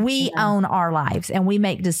 We own our lives and we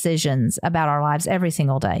make decisions about our lives every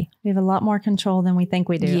single day. We have a lot more control than we think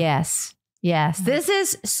we do. Yes. Yes. This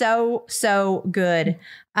is so good.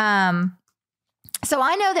 So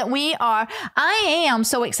I know that I am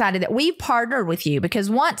so excited that we partnered with you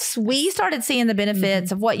because once we started seeing the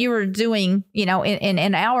benefits of what you were doing, in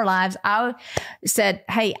our lives, I said,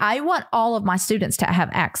 hey, I want all of my students to have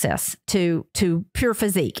access to Pure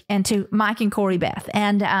Physique and to Mike and Corrie-Beth.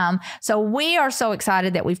 And so we are so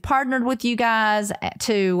excited that we've partnered with you guys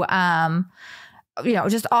to,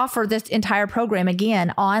 just offer this entire program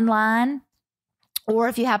again online. Or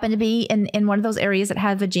if you happen to be in one of those areas that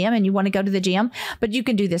have a gym and you want to go to the gym, but you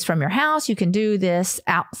can do this from your house. You can do this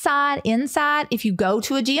outside, inside. If you go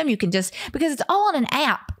to a gym, you can because it's all on an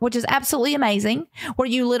app, which is absolutely amazing, where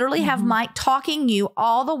you literally have Mike talking you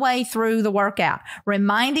all the way through the workout,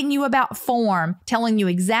 reminding you about form, telling you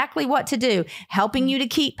exactly what to do, helping you to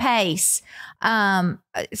keep pace.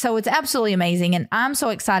 So it's absolutely amazing. And I'm so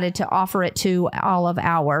excited to offer it to all of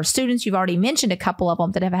our students. You've already mentioned a couple of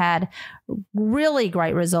them that have had really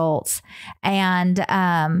great results. And,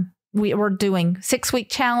 we're doing 6-week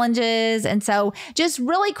challenges. And so just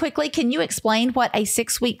really quickly, can you explain what a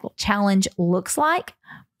 6-week challenge looks like?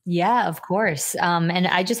 Yeah, of course. And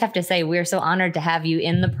I just have to say, we're so honored to have you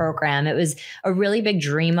in the program. It was a really big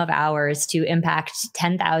dream of ours to impact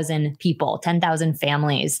 10,000 people, 10,000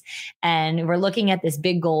 families. And we're looking at this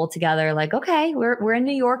big goal together, like, okay, we're in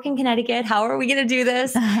New York and Connecticut. How are we going to do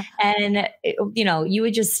this? And, you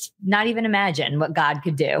would just not even imagine what God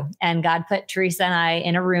could do. And God put Teresa and I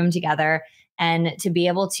in a room together. And to be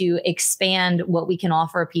able to expand what we can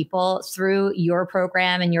offer people through your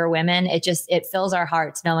program and your women, it fills our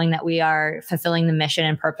hearts knowing that we are fulfilling the mission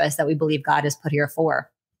and purpose that we believe God has put here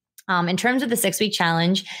for. In terms of the 6-week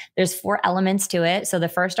challenge, there's 4 elements to it. So the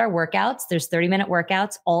first are workouts. There's 30-minute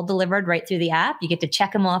workouts, all delivered right through the app. You get to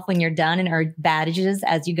check them off when you're done and earn badges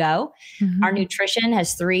as you go. Our nutrition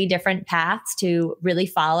has 3 different paths to really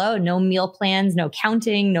follow. No meal plans, no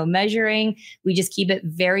counting, no measuring. We just keep it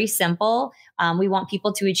very simple. We want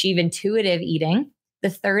people to achieve intuitive eating. The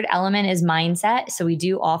third element is mindset. So we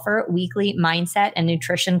do offer weekly mindset and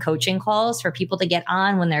nutrition coaching calls for people to get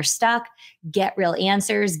on when they're stuck, get real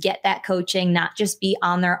answers, get that coaching, not just be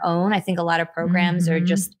on their own. I think a lot of programs are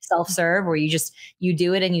just self-serve where you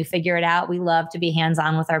do it and you figure it out. We love to be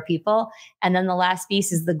hands-on with our people. And then the last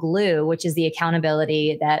piece is the glue, which is the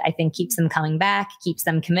accountability that I think keeps them coming back, keeps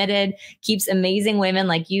them committed, keeps amazing women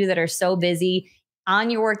like you that are so busy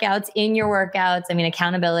on your workouts, in your workouts. I mean,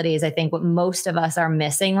 accountability is, I think, what most of us are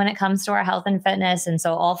missing when it comes to our health and fitness. And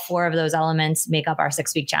so all 4 of those elements make up our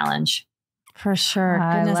 6-week challenge. For sure.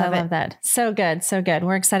 Goodness, I love that. So good. So good.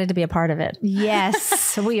 We're excited to be a part of it.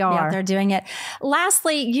 Yes, we are. They're doing it.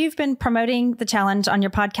 Lastly, you've been promoting the challenge on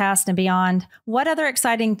your podcast and beyond. What other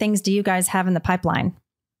exciting things do you guys have in the pipeline?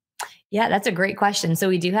 Yeah, that's a great question. So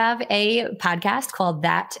we do have a podcast called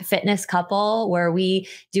That Fitness Couple, where we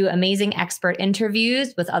do amazing expert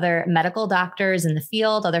interviews with other medical doctors in the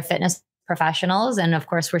field, other fitness professionals. And of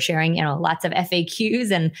course, we're sharing, lots of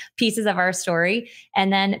FAQs and pieces of our story.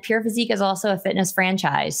 And then Pure Physique is also a fitness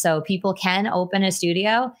franchise. So people can open a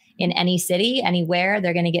studio in any city, anywhere.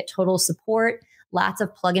 They're going to get total support. Lots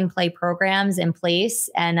of plug and play programs in place.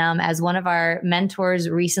 And as one of our mentors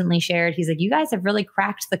recently shared, he's like, you guys have really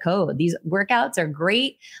cracked the code. These workouts are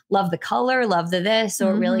great. Love the color, love the this. So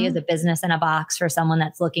it really is a business in a box for someone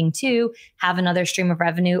that's looking to have another stream of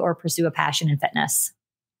revenue or pursue a passion in fitness.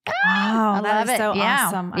 Wow, I love it. So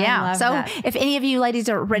awesome. Yeah. I love so that. if any of you ladies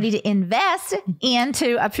are ready to invest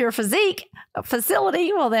into a Pure Physique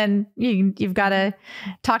facility, well, then you've got to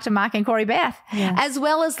talk to Mike and Corrie-Beth, as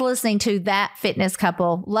well as listening to That Fitness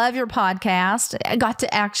Couple. Love your podcast. I got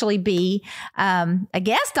to actually be a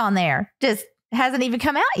guest on there. Just hasn't even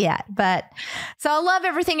come out yet. But so I love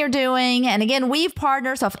everything you're doing. And again, we've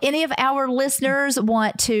partnered. So if any of our listeners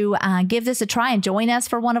want to give this a try and join us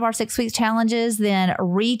for one of our 6 weeks challenges, then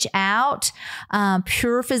reach out.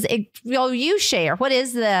 Pure Physique, you share. What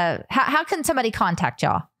is how can somebody contact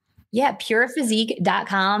y'all? Yeah,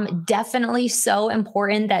 purephysique.com. Definitely so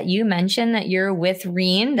important that you mention that you're with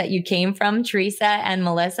Reen, that you came from Teresa and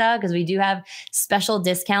Melissa, because we do have special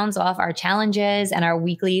discounts off our challenges and our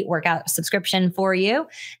weekly workout subscription for you.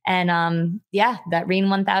 And that Reen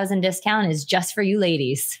 1000 discount is just for you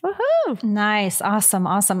ladies. Woohoo! Nice. Awesome.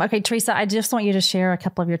 Okay, Teresa, I just want you to share a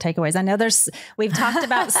couple of your takeaways. I know we've talked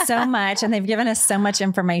about so much and they've given us so much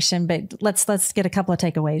information, but let's get a couple of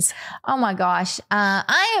takeaways. Oh my gosh.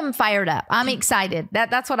 I am fired up. I'm excited.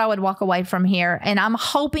 That's what I would walk away from here. And I'm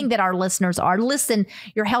hoping that our listeners are. Listen,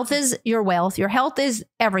 your health is your wealth. Your health is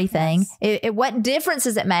everything. Yes. What difference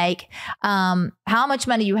does it make how much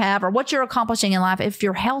money you have or what you're accomplishing in life if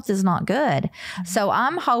your health is not good? Mm-hmm. So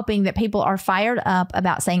I'm hoping that people are fired up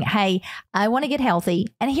about saying, hey, I want to get healthy.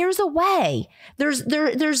 And here's a way. There's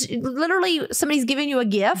literally somebody's giving you a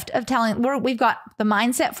gift of telling, we've got the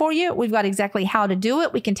mindset for you. We've got exactly how to do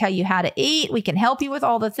it. We can tell you how to eat. We can help you with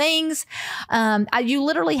all the things. You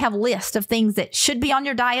literally have a list of things that should be on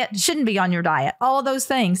your diet, shouldn't be on your diet, all of those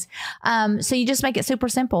things. So you just make it super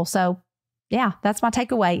simple. So yeah, that's my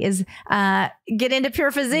takeaway is get into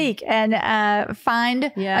Pure Physique and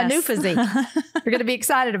find a new physique you're going to be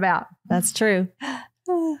excited about. That's true.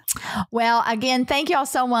 Well, again, thank you all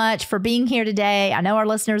so much for being here today. I know our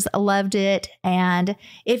listeners loved it. And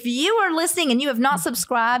if you are listening and you have not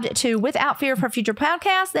subscribed to Without Fear for Future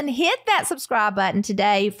Podcast, then hit that subscribe button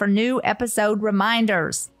today for new episode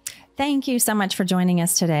reminders. Thank you so much for joining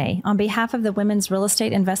us today. On behalf of the Women's Real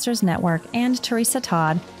Estate Investors Network and Teresa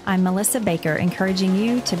Todd, I'm Melissa Baker, encouraging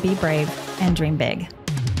you to be brave and dream big.